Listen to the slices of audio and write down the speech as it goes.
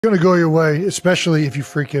Going to go your way, especially if you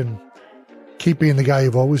freaking keep being the guy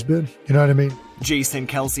you've always been. You know what I mean? Jason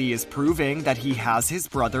Kelce is proving that he has his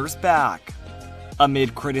brother's back.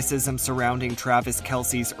 Amid criticism surrounding Travis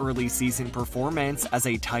Kelce's early season performance as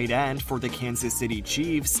a tight end for the Kansas City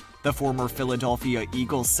Chiefs, the former Philadelphia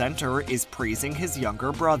Eagles center is praising his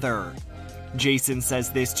younger brother. Jason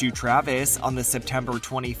says this to Travis on the September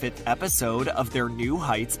 25th episode of their New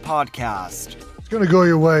Heights podcast. It's going to go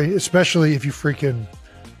your way, especially if you freaking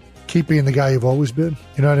keep being the guy you've always been.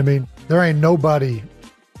 You know what I mean? There ain't nobody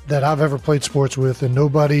that I've ever played sports with and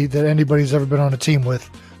nobody that anybody's ever been on a team with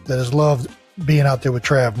that has loved being out there with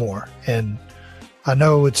Trav more. And I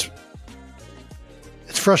know it's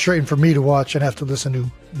frustrating for me to watch and have to listen to,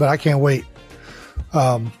 but I can't wait.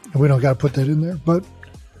 And we don't got to put that in there, but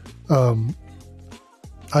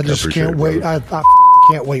I just can't wait. I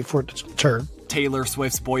can't wait for it to turn. Taylor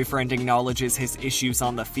Swift's boyfriend acknowledges his issues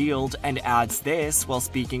on the field and adds this while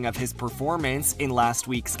speaking of his performance in last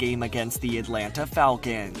week's game against the Atlanta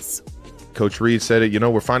Falcons. Coach Reed said it,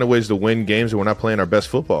 we're finding ways to win games and we're not playing our best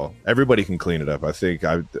football. Everybody can clean it up. I think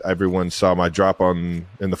everyone saw my drop in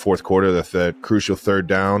the fourth quarter, that crucial third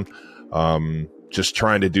down, just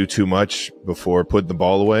trying to do too much before putting the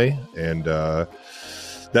ball away. And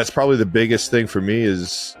that's probably the biggest thing for me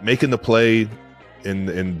is making the play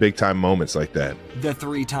in big-time moments like that. The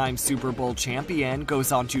three-time Super Bowl champion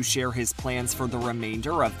goes on to share his plans for the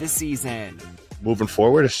remainder of the season. Moving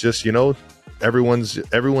forward, it's just, everyone's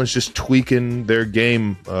just tweaking their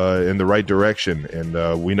game in the right direction,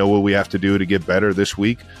 and we know what we have to do to get better this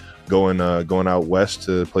week, going out west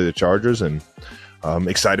to play the Chargers, and I'm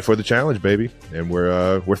excited for the challenge, baby. And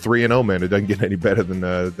we're 3-0, man. It doesn't get any better than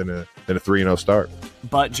a 3-0 start.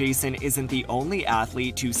 But Jason isn't the only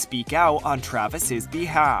athlete to speak out on Travis's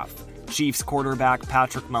behalf. Chiefs quarterback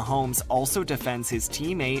Patrick Mahomes also defends his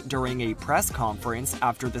teammate during a press conference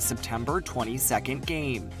after the September 22nd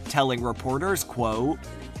game, telling reporters, quote,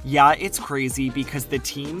 "Yeah, it's crazy because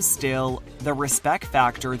the respect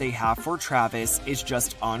factor they have for Travis is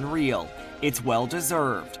just unreal. It's well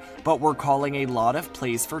deserved. But we're calling a lot of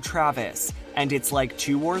plays for Travis, and it's like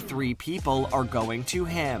 2 or 3 people are going to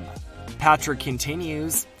him." Patrick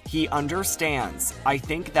continues, "He understands. I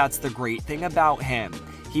think that's the great thing about him.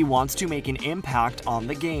 He wants to make an impact on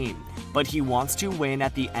the game, but he wants to win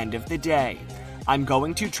at the end of the day. I'm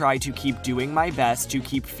going to try to keep doing my best to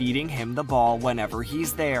keep feeding him the ball whenever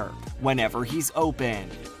he's there, whenever he's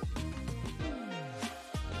open."